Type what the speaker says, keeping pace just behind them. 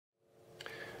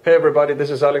Hey everybody,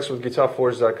 this is Alex with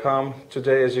GuitarForce.com.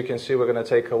 Today, as you can see, we're going to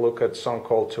take a look at a song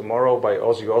called Tomorrow by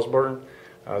Ozzy Osbourne,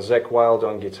 Zakk Wylde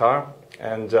on guitar.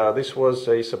 And this was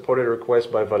a supported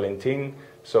request by Valentin,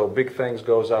 so big thanks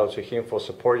goes out to him for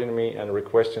supporting me and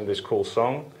requesting this cool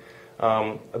song.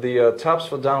 The tabs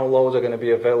for download are going to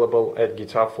be available at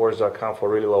GuitarForce.com for a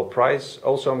really low price.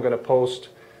 Also, I'm going to post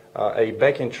a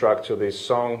backing track to this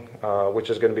song, which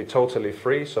is going to be totally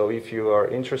free, so if you are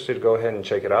interested, go ahead and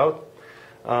check it out.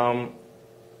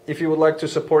 If you would like to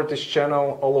support this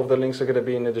channel, all of the links are going to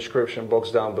be in the description box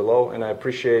down below, and I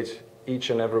appreciate each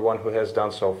and everyone who has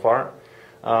done so far.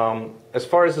 As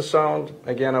far as the sound,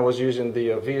 again, I was using the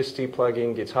VST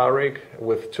plugin Guitar Rig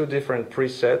with two different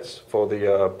presets for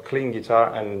the clean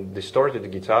guitar and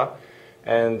distorted guitar,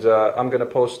 and I'm going to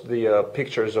post the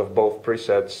pictures of both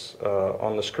presets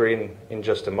on the screen in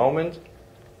just a moment.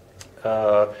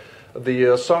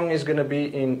 The song is going to be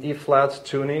in E-flat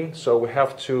tuning, so we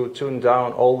have to tune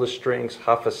down all the strings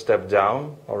half a step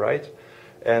down, alright?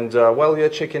 And while you're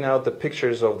checking out the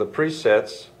pictures of the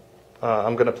presets,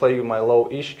 I'm going to play you my low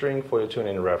E string for your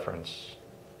tuning reference.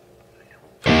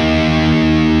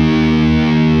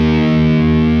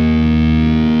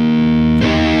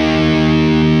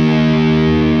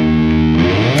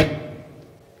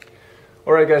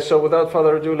 Alright guys, so without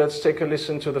further ado, let's take a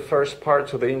listen to the first part,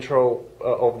 to the intro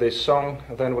of this song.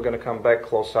 Then we're going to come back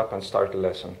close up and start the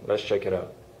lesson. Let's check it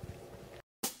out.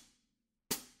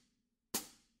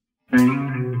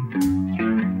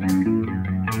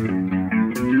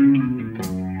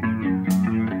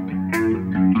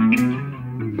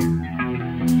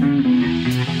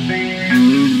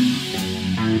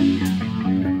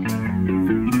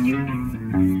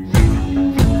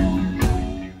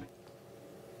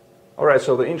 Alright,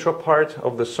 so the intro part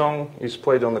of the song is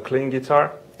played on the clean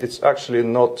guitar. It's actually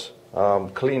not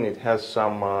clean, it has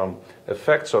some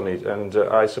effects on it, and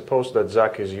I suppose that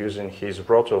Zakk is using his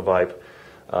Roto Vibe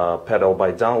pedal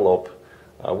by Dunlop,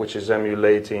 which is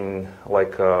emulating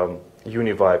like a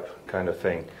Univibe kind of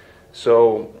thing.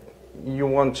 So you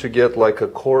want to get like a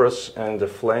chorus and a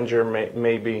flanger,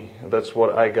 maybe. That's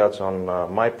what I got on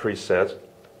my preset.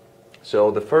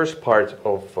 So the first part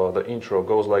of the intro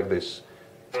goes like this.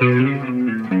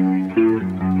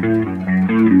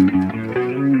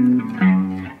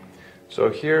 So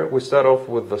here we start off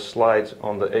with the slide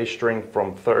on the A string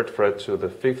from 3rd fret to the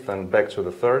 5th and back to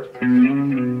the 3rd,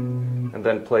 and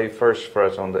then play 1st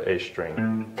fret on the A string.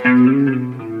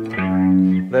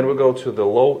 Then we go to the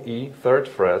low E, 3rd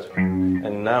fret,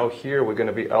 and now here we're going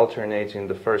to be alternating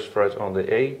the 1st fret on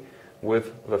the A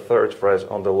with the 3rd fret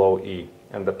on the low E,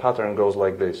 and the pattern goes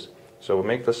like this. So we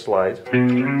make the slide,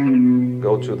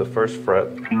 go to the 1st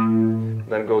fret,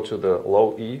 then go to the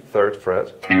low E, 3rd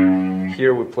fret.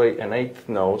 Here we play an 8th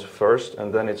note first,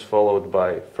 and then it's followed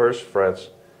by 1st fret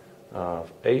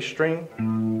A string.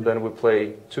 Then we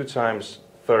play 2 times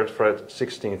 3rd fret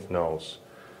 16th notes.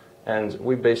 And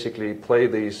we basically play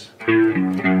these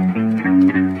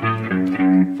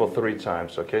for 3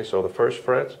 times, okay? So the 1st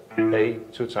fret, A,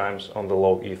 2 times on the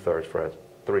low E, 3rd fret,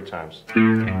 3 times.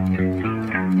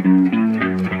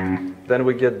 Then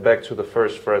we get back to the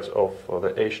 1st fret of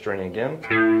the A string again,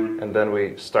 and then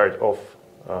we start off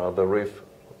the riff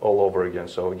all over again.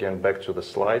 So again, back to the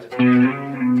slide.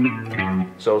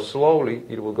 So slowly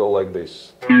it will go like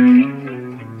this.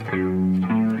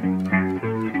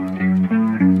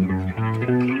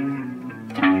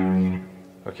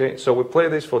 Okay, so we play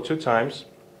this for 2 times,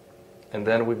 and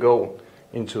then we go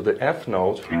into the F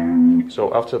note.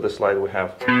 So after the slide we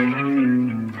have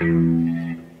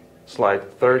slide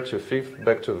 3rd to 5th,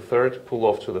 back to the 3rd, pull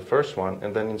off to the 1st one,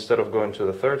 and then instead of going to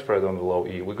the 3rd fret on the low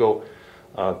E, we go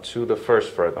to the 1st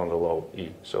fret on the low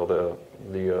E, so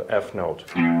the F note.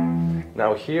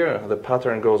 Now here the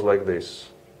pattern goes like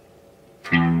this.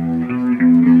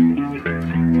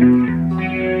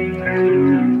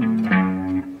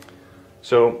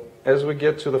 So as we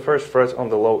get to the 1st fret on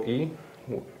the low E,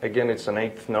 again it's an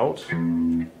 8th note,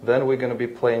 then we're going to be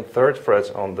playing 3rd frets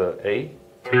on the A,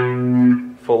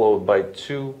 followed by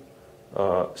 2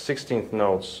 16th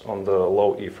notes on the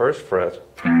low E 1st fret.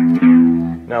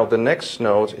 Now the next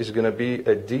note is going to be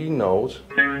a D note,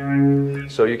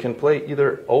 so you can play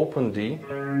either open D,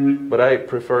 but I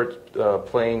prefer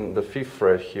playing the 5th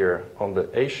fret here on the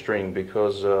A string,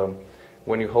 because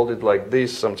when you hold it like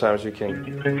this, sometimes you can,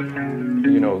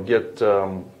 you know, get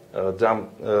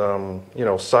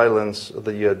silence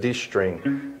the D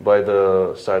string by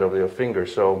the side of your finger.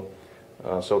 So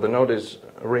the note is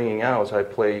ringing out. I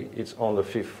play it's on the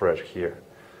 5th fret here,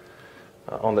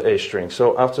 on the A string.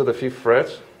 So after the 5th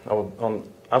fret,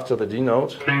 after the D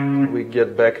note, we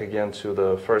get back again to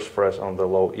the first fret on the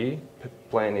low E,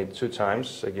 playing it 2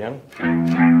 times again.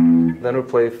 Then we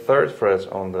play 3rd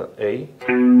fret on the A,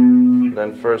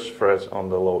 then 1st fret on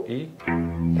the low E,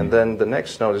 and then the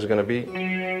next note is going to be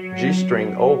G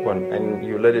string open, and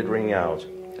you let it ring out.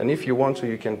 And if you want to,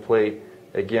 you can play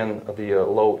again the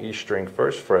low E string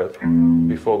 1st fret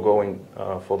before going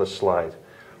for the slide.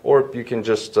 Or you can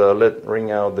just let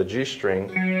ring out the G string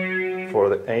for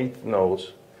the 8th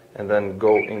note and then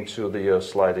go into the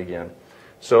slide again.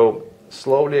 So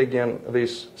slowly again,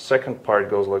 this second part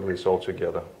goes like this all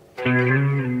together.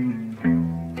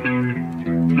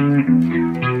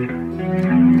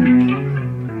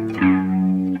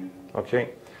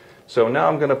 Okay, so now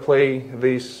I'm going to play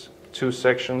these 2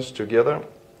 sections together,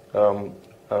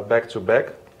 back to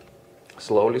back,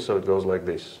 slowly, so it goes like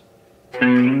this.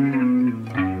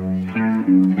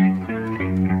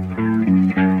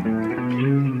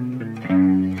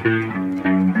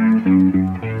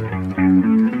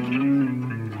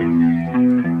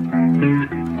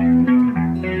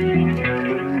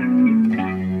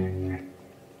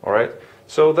 Alright,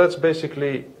 so that's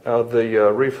basically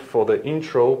the riff for the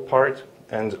intro part,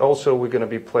 and also we're going to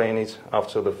be playing it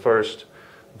after the first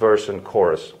verse and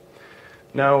chorus.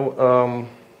 Now,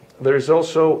 there is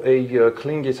also a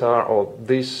clean guitar, or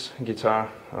this guitar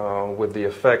with the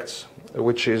effects,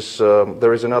 which is,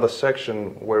 there is another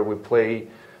section where we play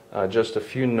just a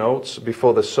few notes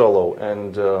before the solo,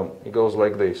 and it goes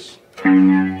like this.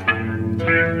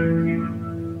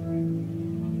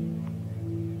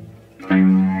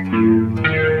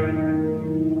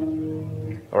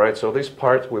 Alright, so this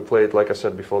part we play it, like I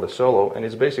said, before the solo, and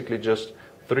it's basically just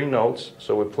 3 notes.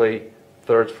 So we play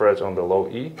 3rd fret on the low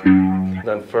E,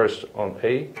 then 1st on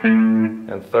A,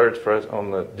 and 3rd fret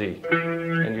on the D,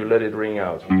 and you let it ring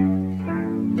out.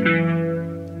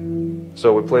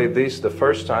 So we play this the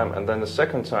first time, and then the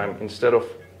second time, instead of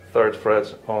 3rd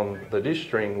fret on the D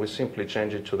string, we simply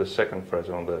change it to the 2nd fret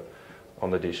on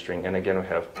the D string, and again we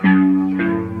have.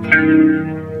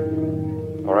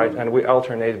 Alright, and we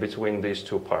alternate between these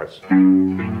 2 parts.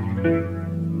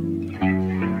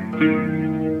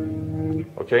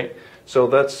 Okay, so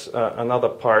that's another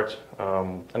part,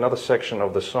 another section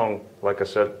of the song, like I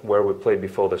said, where we play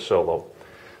before the solo.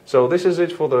 So this is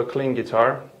it for the clean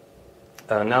guitar.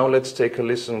 Now let's take a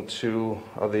listen to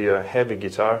the heavy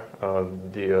guitar,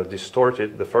 the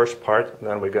distorted, the first part,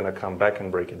 then we're going to come back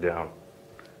and break it down.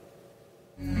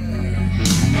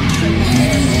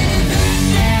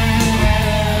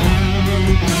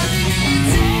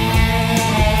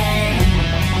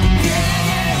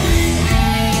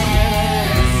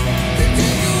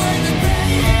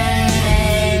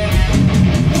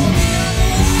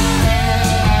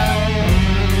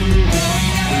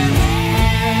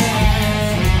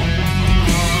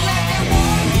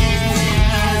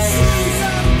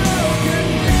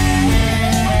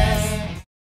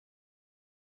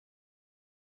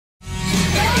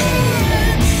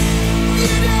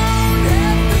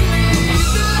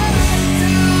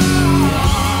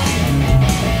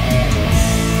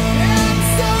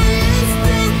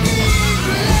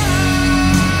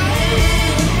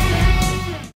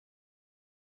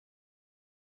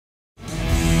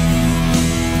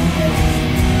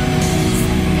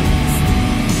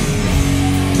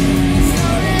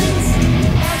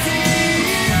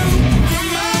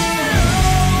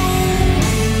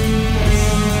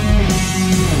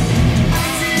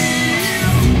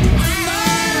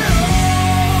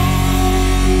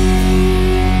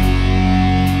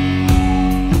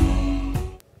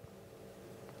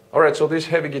 Alright, so this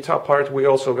heavy guitar part, we're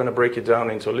also going to break it down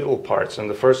into little parts, and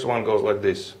the first one goes like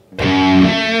this.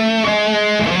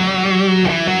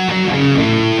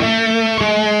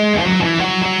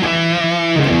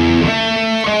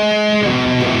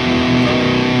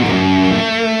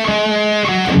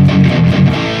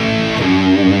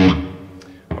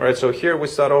 Alright, so here we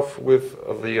start off with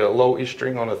the low E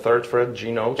string on the 3rd fret,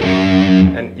 G note,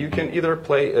 and you can either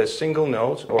play a single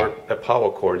note or a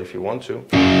power chord if you want to.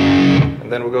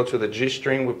 And then we go to the G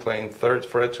string, we're playing 3rd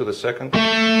fret to the 2nd,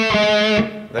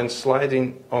 then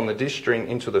sliding on the D string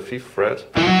into the 5th fret,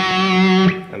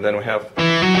 and then we have,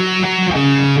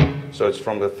 so it's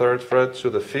from the 3rd fret to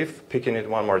the 5th, picking it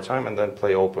one more time, and then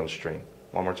play open string.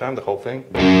 One more time, the whole thing.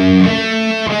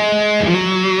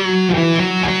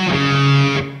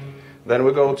 Then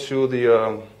we go to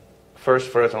the 1st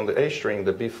fret on the A string,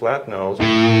 the B flat note,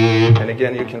 and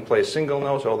again you can play single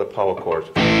notes or the power chord.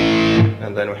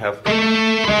 And then we have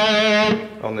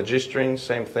on the G string,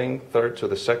 same thing, 3rd to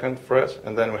the 2nd fret,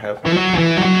 and then we have,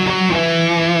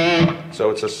 so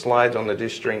it's a slide on the D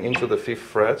string into the 5th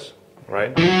fret,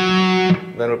 right?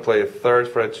 Then we play 3rd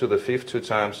fret to the 5th 2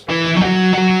 times,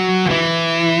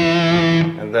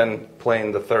 and then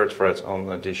playing the 3rd fret on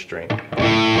the D string.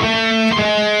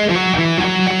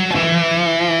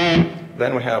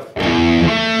 Then we have,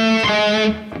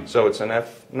 so it's an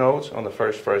F note on the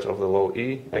 1st fret of the low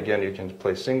E. Again, you can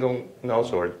play single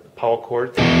notes or power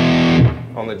chord.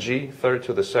 On the G, 3rd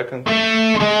to the 2nd.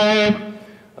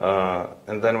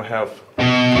 And then we have,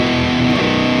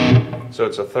 so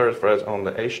it's a 3rd fret on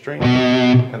the A string.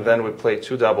 And then we play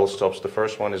 2 double stops. The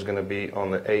first one is going to be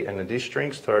on the A and the D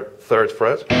strings, 3rd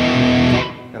fret.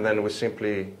 And then we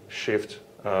simply shift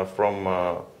from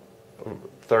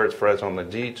 3rd fret on the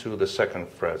D to the 2nd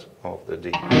fret of the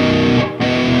D.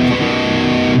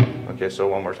 Okay, so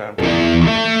one more time.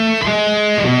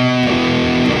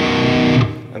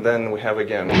 And then we have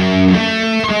again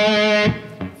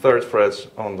 3rd frets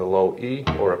on the low E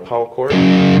or a power chord.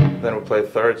 Then we play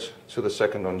 3rd to the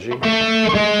 2nd on G.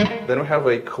 Then we have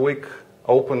a quick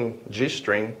open G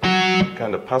string,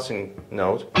 kind of passing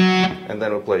note. And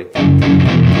then we play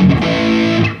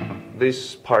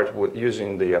this part with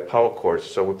using the power chords.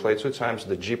 So we play 2 times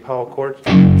the G power chord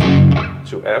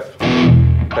to F,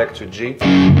 back to G,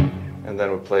 and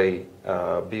then we play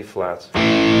B flat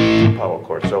power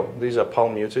chord. So these are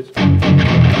palm muted.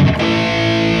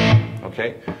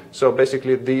 Okay, so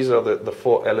basically these are the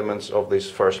 4 elements of this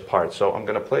first part. So I'm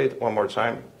going to play it one more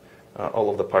time, all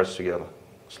of the parts together,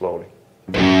 slowly.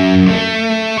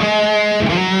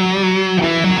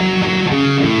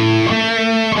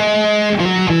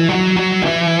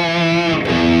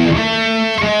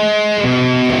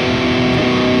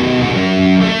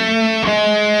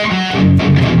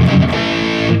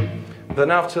 Then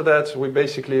after that, we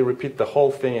basically repeat the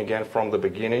whole thing again from the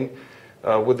beginning,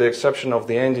 with the exception of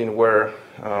the ending where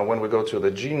when we go to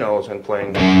the G note and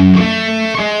playing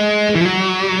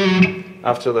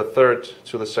after the 3rd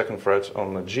to the 2nd fret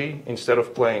on the G, instead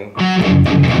of playing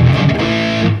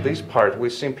this part, we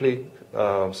simply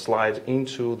slide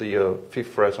into the 5th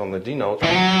fret on the D note,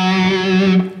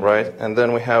 right? And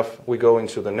then we go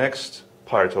into the next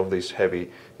part of this heavy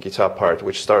guitar part,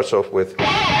 which starts off with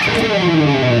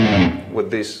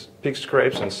these pick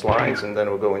scrapes and slides, and then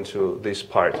we'll go into this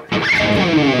part.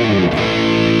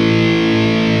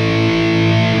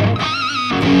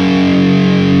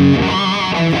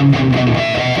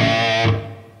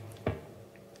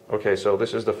 Okay, so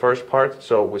this is the first part.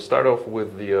 So we start off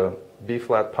with the B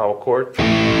flat power chord,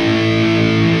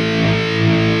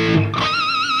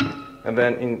 and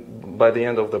then by the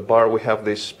end of the bar we have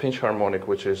this pinch harmonic,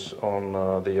 which is on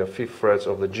the 5th fret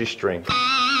of the G string,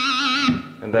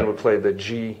 and then we play the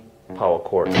G power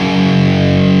chord,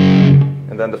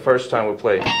 and then the first time we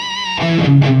play,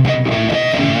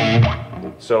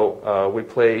 so we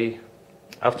play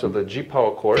after the G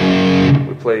power chord,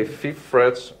 we play 5th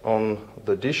frets on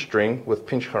the D string with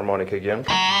pinch harmonic again,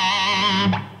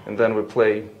 and then we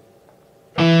play,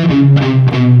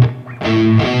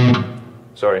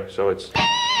 sorry, so it's,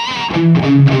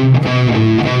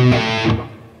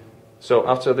 so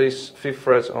after this 5th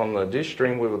fret on the D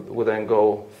string, we would then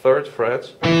go 3rd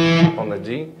fret on the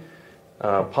D,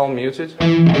 palm muted,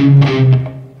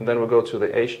 and then we go to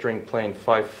the A string playing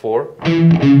 5/4,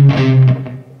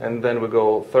 and then we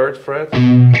go 3rd fret,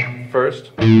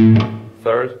 1st,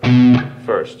 3rd,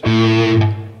 1st.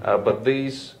 But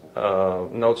these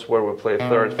notes where we play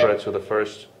 3rd fret to the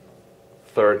 1st,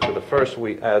 3rd to the 1st,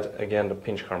 we add again the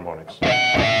pinch harmonics.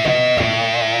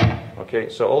 Okay,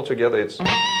 so altogether it's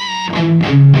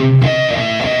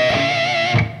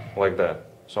like that.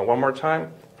 So one more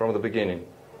time from the beginning.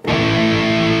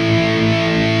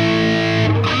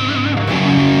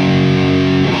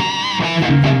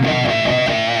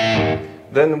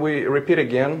 Then we repeat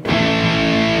again.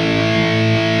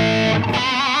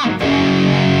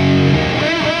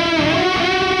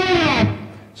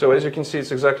 So as you can see,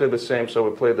 it's exactly the same. So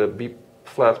we play the B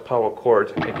flat power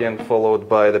chord, again followed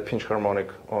by the pinch harmonic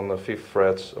on the 5th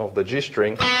fret of the G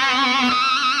string.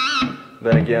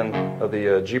 Then again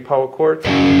the G power chord.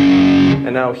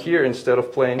 And now here, instead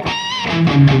of playing,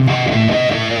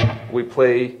 we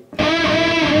play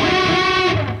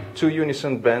 2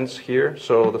 unison bends here.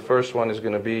 So the first one is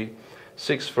going to be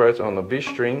 6th fret on the B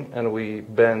string, and we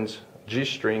bend G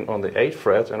string on the 8th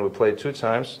fret, and we play 2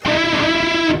 times.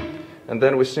 And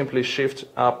then we simply shift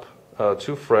up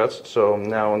 2 frets. So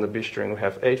now on the B string we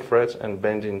have 8 frets and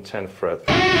bending 10th fret,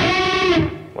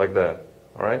 like that.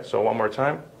 All right. So one more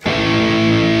time.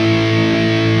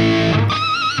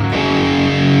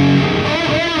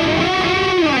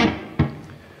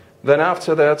 Then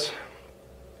after that,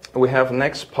 we have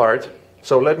next part.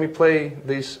 So let me play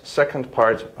this second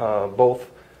part, both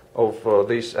of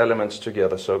these elements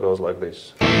together, so it goes like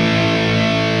this.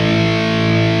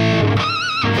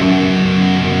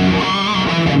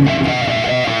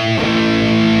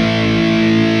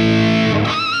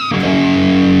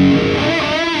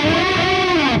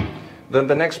 Then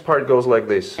the next part goes like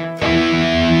this.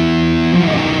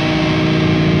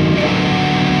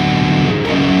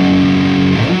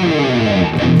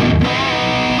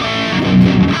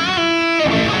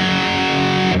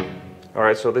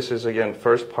 Alright, so this is again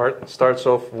first part. It starts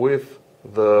off with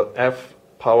the F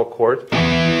power chord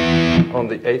on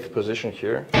the 8th position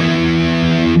here.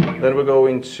 Then we go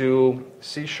into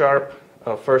C sharp,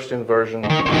 first inversion.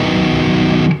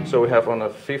 So we have on the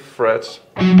 5th fret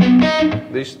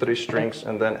these 3 strings,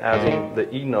 and then adding the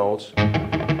E notes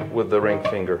with the ring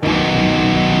finger.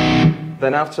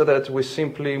 Then after that we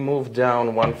simply move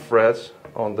down 1 fret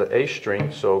on the A string,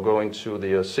 so going to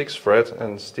the 6th fret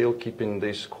and still keeping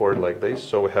this chord like this.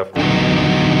 So we have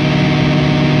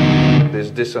this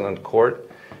dissonant chord,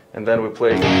 and then we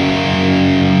play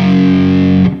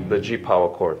the G power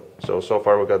chord. So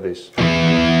far we got this.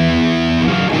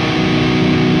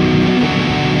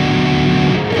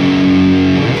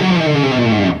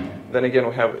 Then again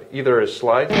we have either a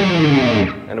slide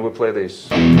and we play this.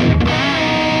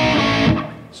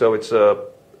 So it's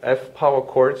a F power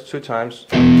chord 2 times,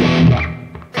 and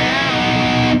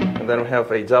then we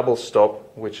have a double stop,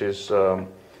 which is on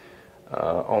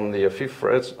the 5th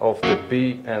fret of the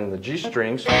B and the G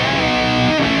strings,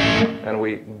 and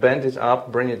we bend it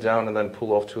up, bring it down, and then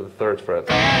pull off to the 3rd fret.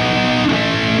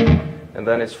 And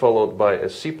then it's followed by a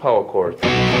C power chord,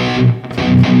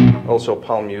 also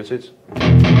palm muted.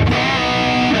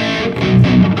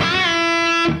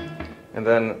 And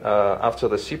then after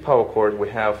the C power chord we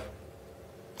have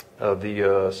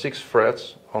the 6th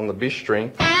fret on the B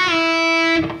string.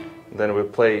 Then we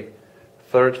play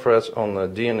 3rd fret on the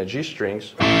D and the G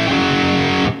strings.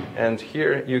 And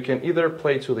here you can either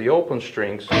play to the open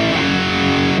strings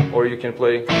or you can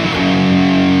play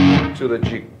to the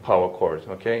G power chord,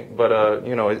 okay? But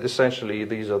you know, essentially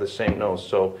these are the same notes,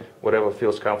 so whatever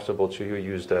feels comfortable to you,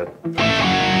 use that.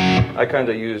 I kind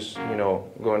of use, you know,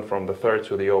 going from the 3rd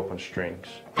to the open strings.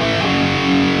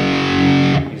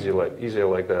 Easier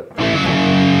like that.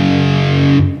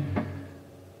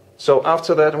 So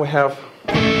after that we have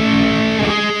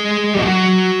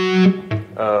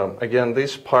again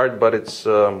this part, but it's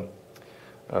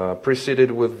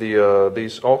preceded with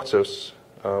these octaves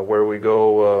where we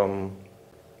go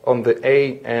on the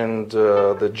A and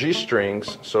the G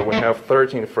strings. So we have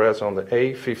 13 frets on the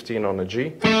A, 15 on the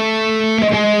G.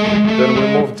 Then we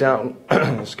move down,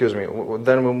 excuse me,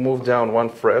 then we move down 1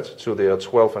 fret to the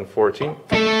 12 and 14.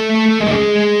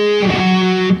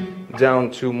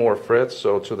 Down 2 more frets,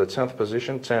 so to the 10th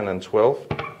position, 10 and 12.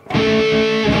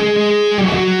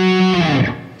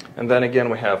 And then again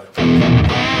we have.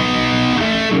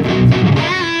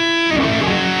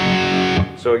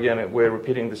 So again we're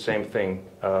repeating the same thing.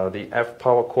 The F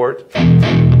power chord,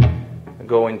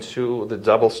 going to the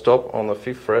double stop on the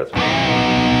 5th fret.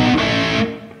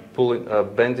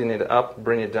 Bending it up,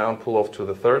 bring it down, pull off to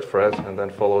the 3rd fret, and then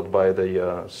followed by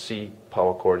the C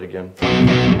power chord again.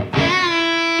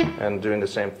 And doing the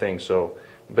same thing, so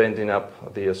bending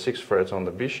up the 6th fret on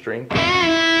the B string,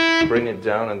 bring it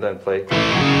down, and then play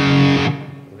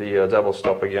the double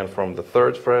stop again from the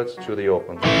 3rd fret to the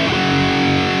open.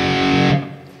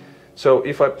 So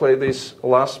if I play this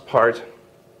last part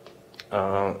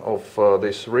of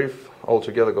this riff, all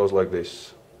together goes like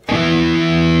this.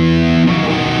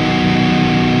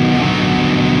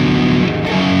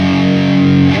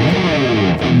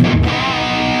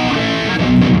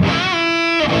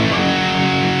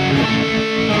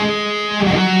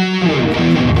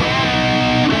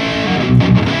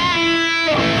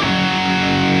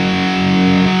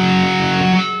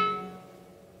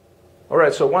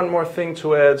 Alright, so one more thing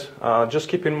to add. Just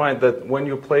keep in mind that when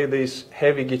you play this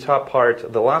heavy guitar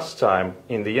part the last time,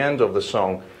 in the end of the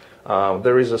song,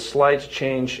 there is a slight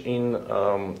change in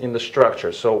the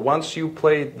structure. So once you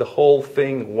play the whole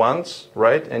thing once,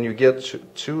 right, and you get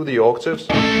to the octaves,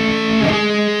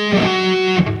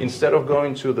 instead of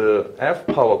going to the F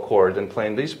power chord and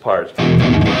playing this part,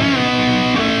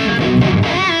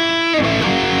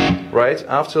 right,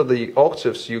 after the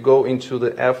octaves you go into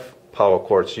the F power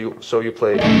chords. So you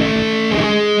play.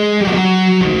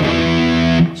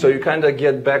 So you kind of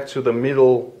get back to the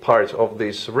middle part of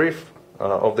this riff,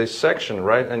 of this section,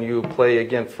 right? And you play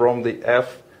again from the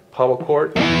F power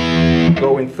chord,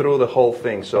 going through the whole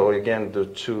thing. So again,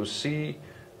 to C,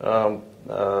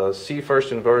 C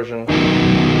first inversion,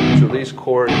 to this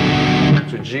chord,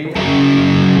 to G,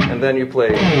 and then you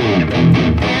play.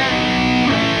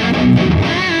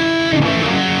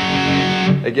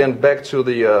 Again, back to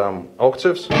the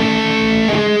octaves.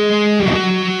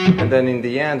 And then in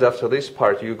the end, after this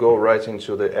part, you go right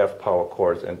into the F power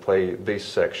chord and play this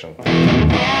section.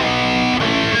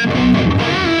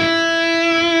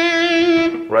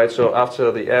 Right, so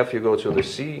after the F you go to the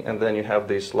C, and then you have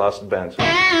this last bend.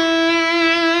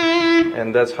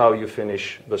 And that's how you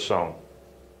finish the song.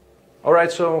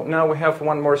 Alright, so now we have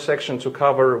one more section to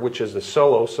cover, which is the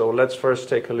solo. So let's first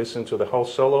take a listen to the whole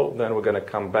solo, then we're going to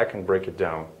come back and break it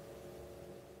down.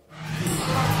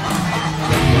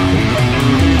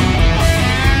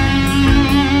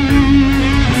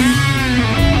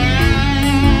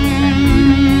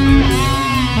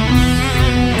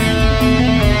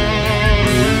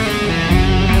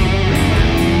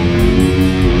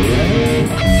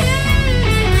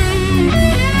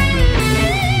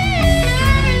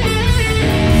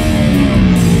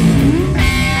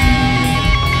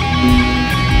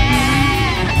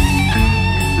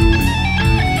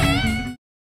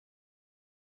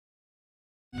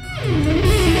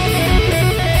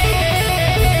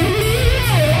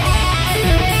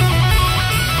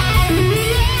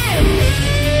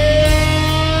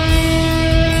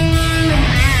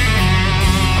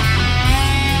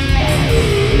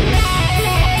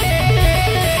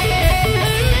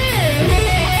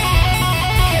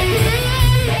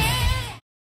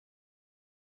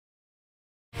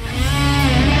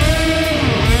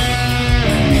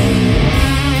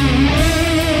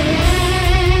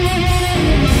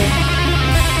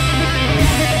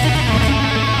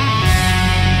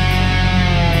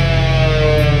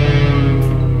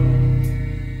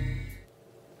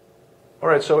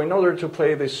 Alright, so in order to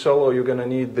play this solo, you're going to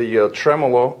need the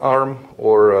tremolo arm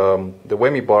or the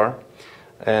whammy bar,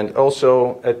 and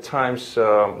also at times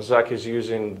Zach is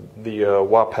using the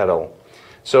wah pedal.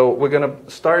 So we're going to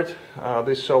start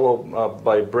this solo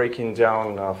by breaking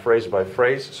down phrase by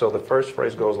phrase. So the first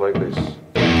phrase goes like this.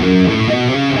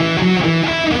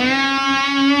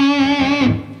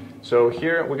 So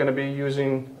here we're going to be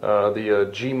using the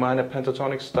G minor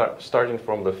pentatonic starting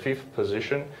from the 5th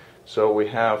position. So we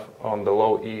have on the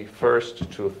low E 1st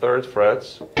to 3rd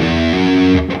frets.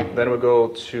 Then we go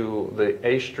to the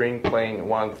A string playing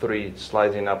 1, 3,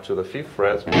 sliding up to the 5th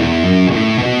fret.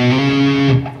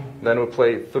 Then we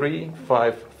play 3,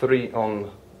 5, 3 on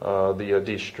the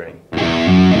D string.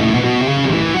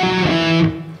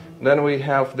 Then we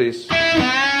have this.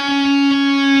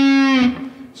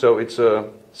 So it's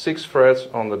a 6 frets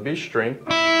on the B string.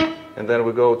 And then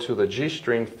we go to the G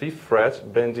string 5th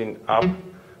fret, bending up.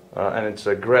 And it's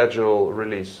a gradual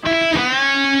release.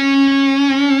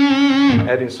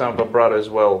 Adding some vibrato as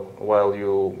well while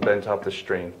you bend up the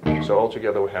string. So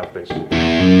altogether we have this.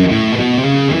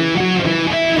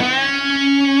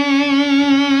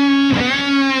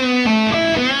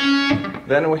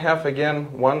 Then we have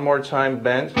again one more time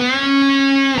bend.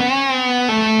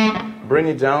 Bring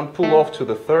it down, pull off to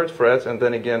the 3rd fret, and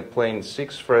then again playing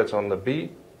 6 frets on the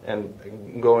B and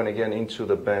going again into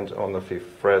the bend on the 5th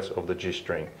fret of the G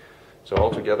string. So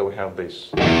altogether we have this.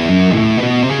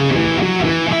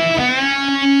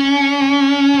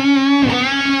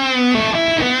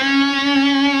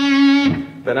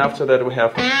 Then after that we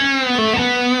have,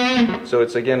 so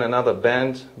it's again another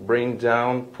bend, bring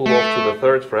down, pull off to the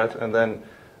 3rd fret, and then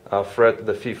fret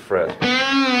the 5th fret.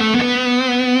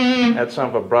 Add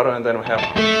some vibrato, and then we have,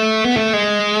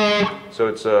 so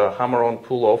it's a hammer-on,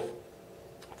 pull off,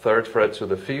 3rd fret to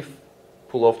the 5th,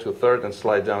 pull off to 3rd, and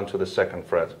slide down to the 2nd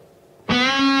fret.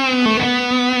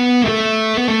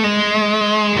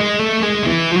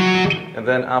 And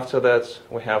then after that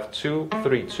we have 2,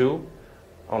 3, 2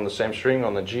 on the same string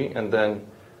on the G, and then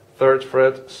 3rd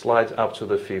fret, slide up to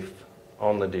the 5th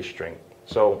on the D string.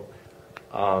 So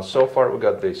so far we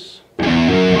got this.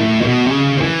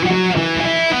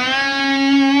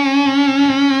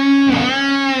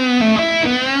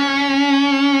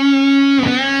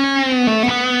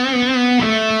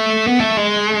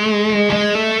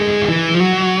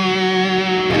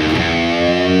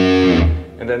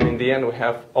 And then in the end we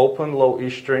have open low E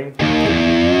string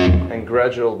and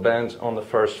gradual bend on the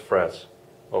 1st fret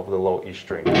of the low E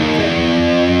string.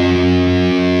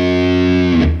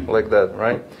 Like that,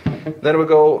 right? Then we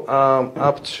go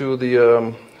up to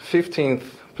the 15th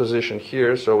position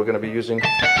here, so we're going to be using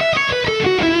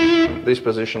this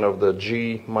position of the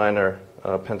G minor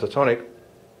pentatonic,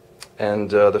 and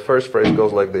the first phrase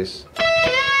goes like this.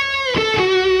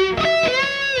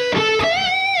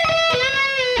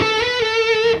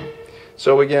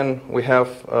 So again, we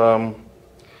have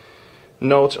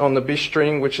note on the B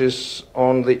string, which is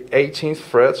on the 18th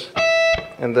fret,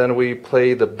 and then we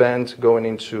play the bend going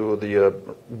into the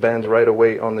bend right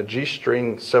away on the G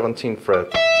string 17th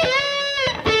fret.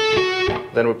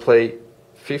 Then we play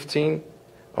 15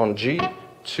 on G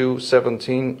to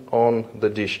 17 on the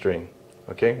D string.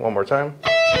 Okay, one more time.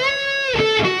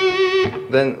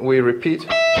 Then we repeat.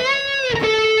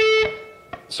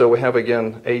 So we have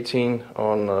again 18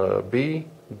 on B,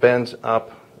 bend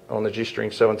up on the G string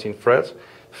 17th fret,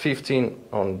 15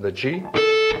 on the G,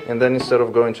 and then instead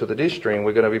of going to the D string,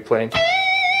 we're going to be playing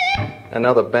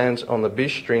another bend on the B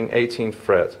string 18th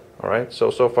fret. Alright,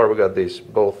 so far we got these,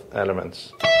 both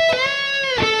elements.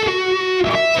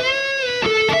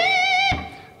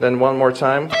 Then one more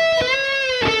time.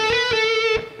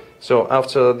 So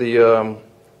after the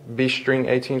B string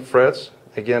 18th frets,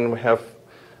 again we have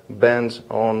bend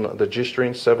on the G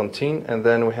string 17, and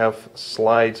then we have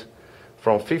slide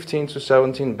from 15 to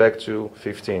 17 back to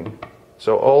 15.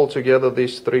 So all together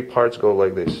these three parts go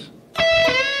like this.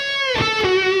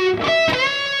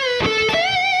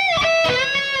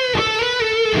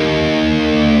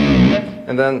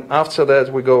 And then after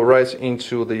that we go right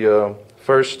into the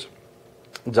first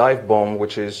dive bomb,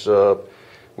 which is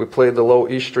we play the low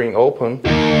E string open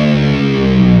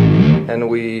and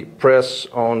we press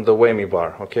on the whammy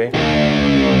bar, okay?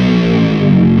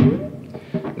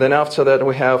 Then after that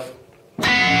we have,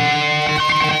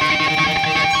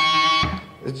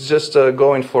 it's just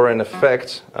going for an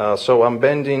effect. So I'm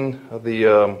bending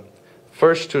the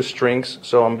first two strings,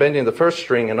 so I'm bending the first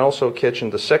string and also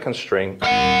catching the second string,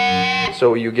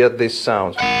 so you get this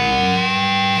sound.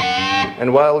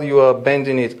 And while you are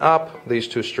bending it up, these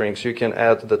two strings, you can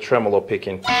add the tremolo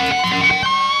picking.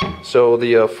 So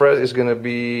the fret is going to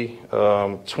be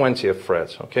 20th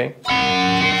fret, okay?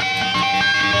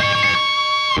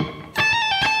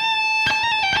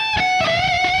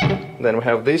 Then we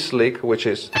have this lick, which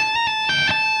is,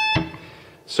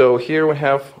 so here we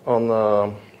have on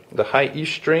the high E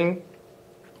string,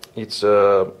 it's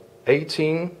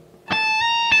 18.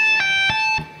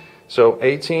 So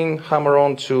 18, hammer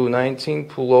on to 19,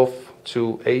 pull off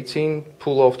to 18,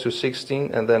 pull off to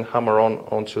 16, and then hammer on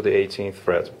onto the 18th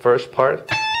fret. First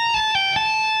part.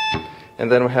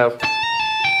 And then we have,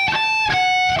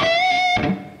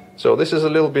 so this is a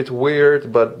little bit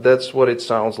weird, but that's what it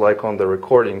sounds like on the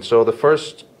recording. So the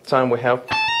first time we have,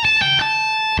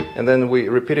 and then we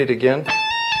repeat it again.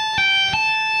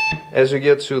 As you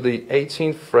get to the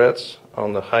 18th fret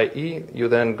on the high E, you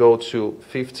then go to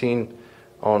 15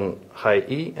 on high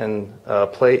E and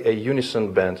play a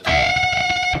unison bend,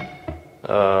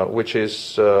 which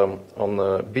is on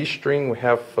the B string we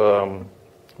have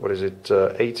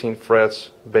 18 frets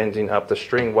bending up the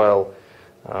string while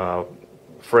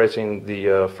fretting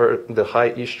the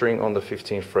high E string on the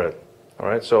 15th fret. All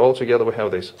right, so all together we have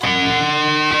this.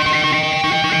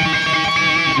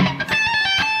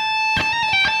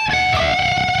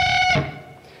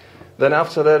 Then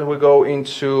after that we go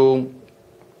into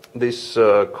this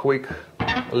quick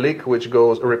lick which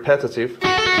goes repetitive.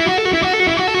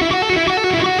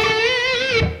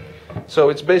 So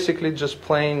it's basically just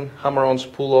playing hammer-ons,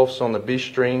 pull-offs on the B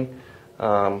string,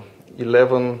 8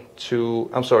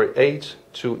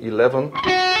 to 11,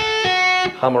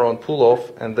 hammer-on,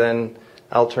 pull-off, and then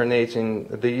alternating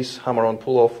these hammer-on,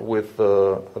 pull-off with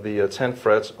the 10th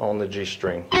frets on the G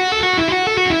string.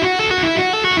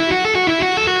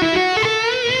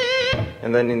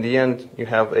 And then in the end you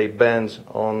have a bend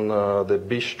on the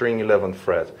B string 11th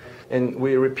fret. And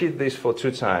we repeat this for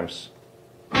 2 times.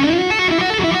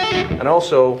 And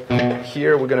also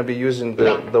here we're going to be using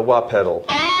the wah pedal.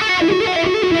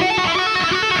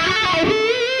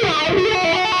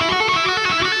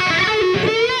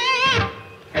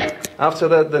 After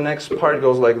that the next part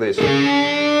goes like this.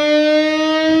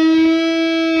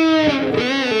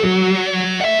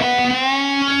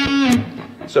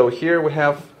 So here we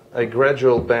have a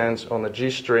gradual bend on the G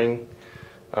string,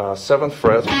 7th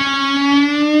fret,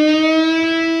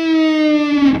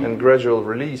 and gradual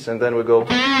release, and then we go,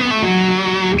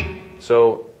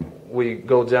 so we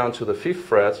go down to the 5th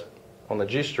fret on the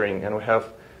G string, and we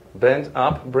have bend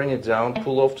up, bring it down,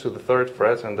 pull off to the 3rd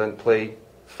fret, and then play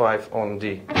 5 on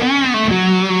D.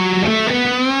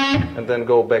 And then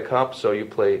go back up, so you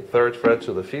play 3rd fret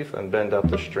to the 5th and bend up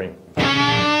the string.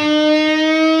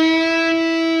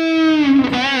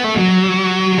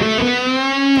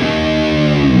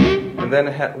 And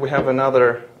then we have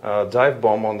another dive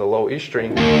bomb on the low E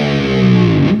string,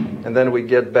 and then we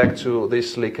get back to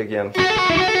this lick again.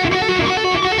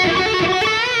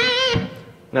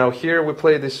 Now here we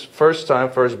play this first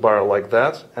bar like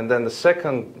that, and then the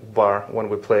second bar when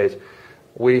we play it,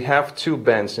 we have 2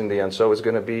 bends in the end, so it's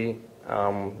going to be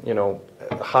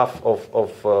half of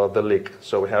the lick.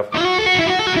 So we have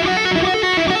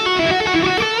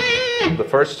the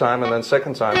first time and then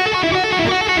second time.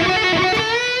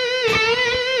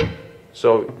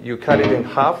 So you cut it in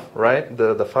half, right?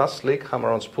 The fast lick,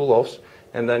 hammer-ons, pull-offs,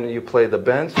 and then you play the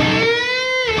bend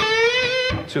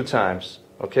 2 times,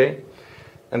 okay?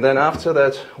 And then after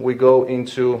that we go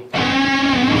into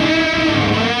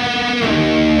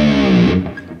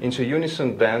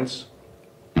unison bends,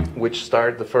 which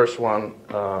start the first one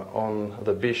on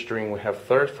the B string. We have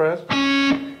 3rd fret,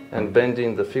 and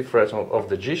bending the 5th fret of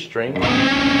the G string.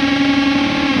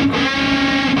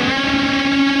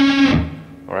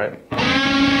 All right.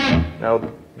 Now,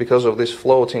 because of this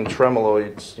floating tremolo,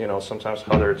 it's sometimes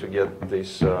harder to get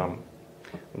this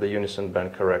the unison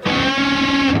bend correct.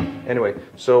 Anyway,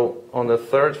 so on the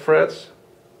 3rd fret,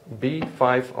 B,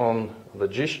 5 on the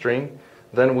G string,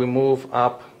 then we move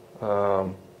up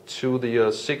to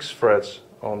the 6th fret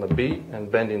on the B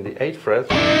and bending the 8th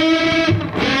fret,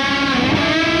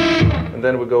 and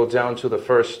then we go down to the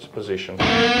 1st position.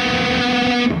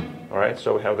 All right,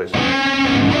 so we have this.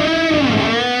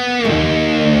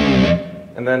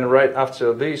 And then right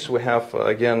after this we have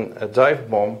again a dive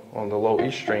bomb on the low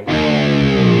E string,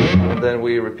 and then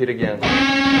we repeat again.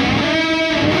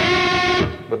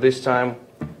 But this time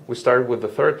we start with the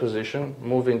 3rd position,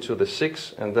 move into the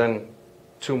 6th, and then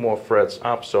 2 more frets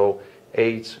up, so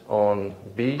 8 on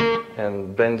B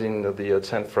and bending the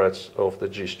 10th frets of the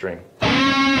G string.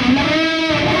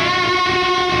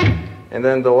 And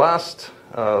then the last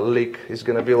lick is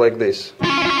going to be like this.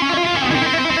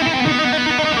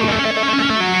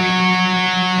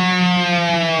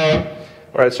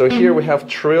 Alright, so here we have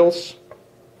trills.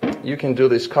 You can do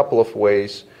this a couple of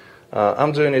ways.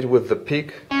 I'm doing it with the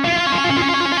pick.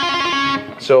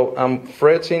 So I'm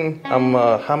fretting, I'm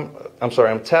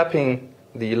tapping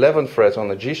the 11th fret on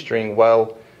the G string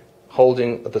while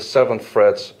holding the 7th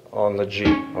fret on the G,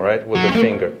 alright, with the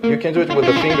finger. You can do it with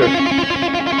the finger,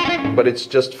 but it's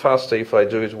just faster if I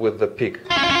do it with the pick.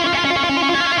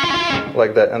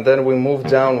 Like that. And then we move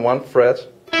down 1 fret,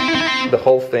 the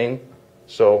whole thing.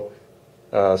 So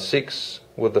 6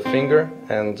 with the finger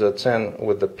and 10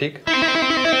 with the pick.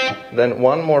 Then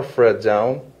 1 more fret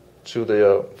down to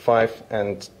the 5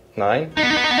 and 9.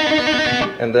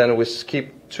 And then we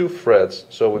skip 2 frets.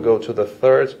 So we go to the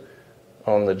 3rd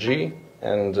on the G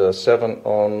and 7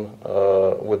 on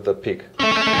with the pick.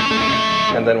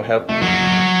 And then we have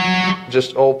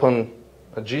just open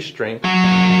a G string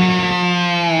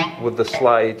with the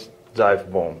slide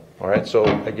dive bomb. Alright, so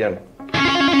again.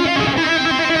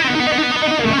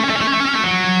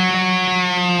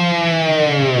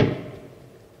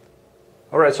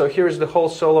 Alright, so here's the whole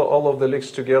solo, all of the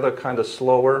licks together, kind of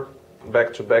slower,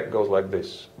 back to back, goes like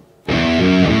this.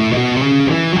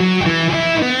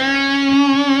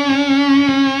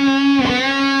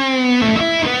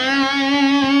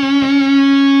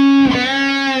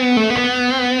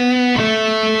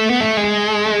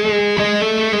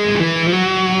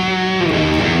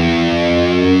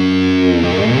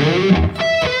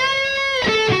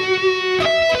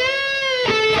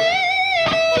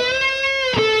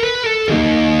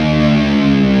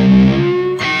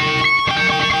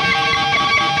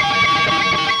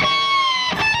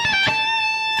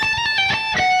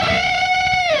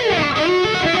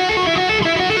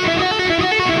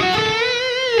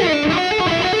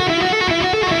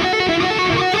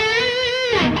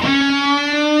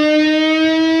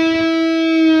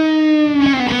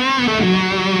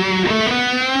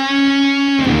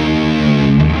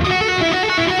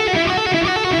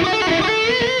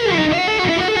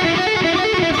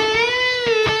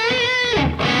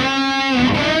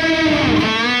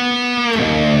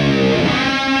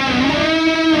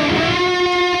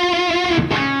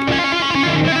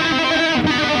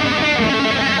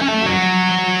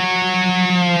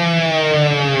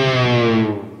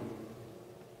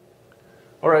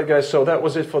 Alright guys, so that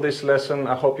was it for this lesson.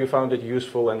 I hope you found it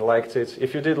useful and liked it.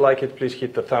 If you did like it, please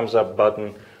hit the thumbs up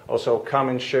button. Also,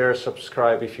 comment, share,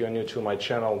 subscribe if you're new to my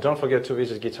channel. Don't forget to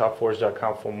visit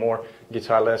GuitarForce.com for more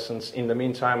guitar lessons. In the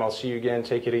meantime, I'll see you again.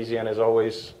 Take it easy, and as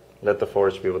always, let the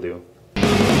force be with you.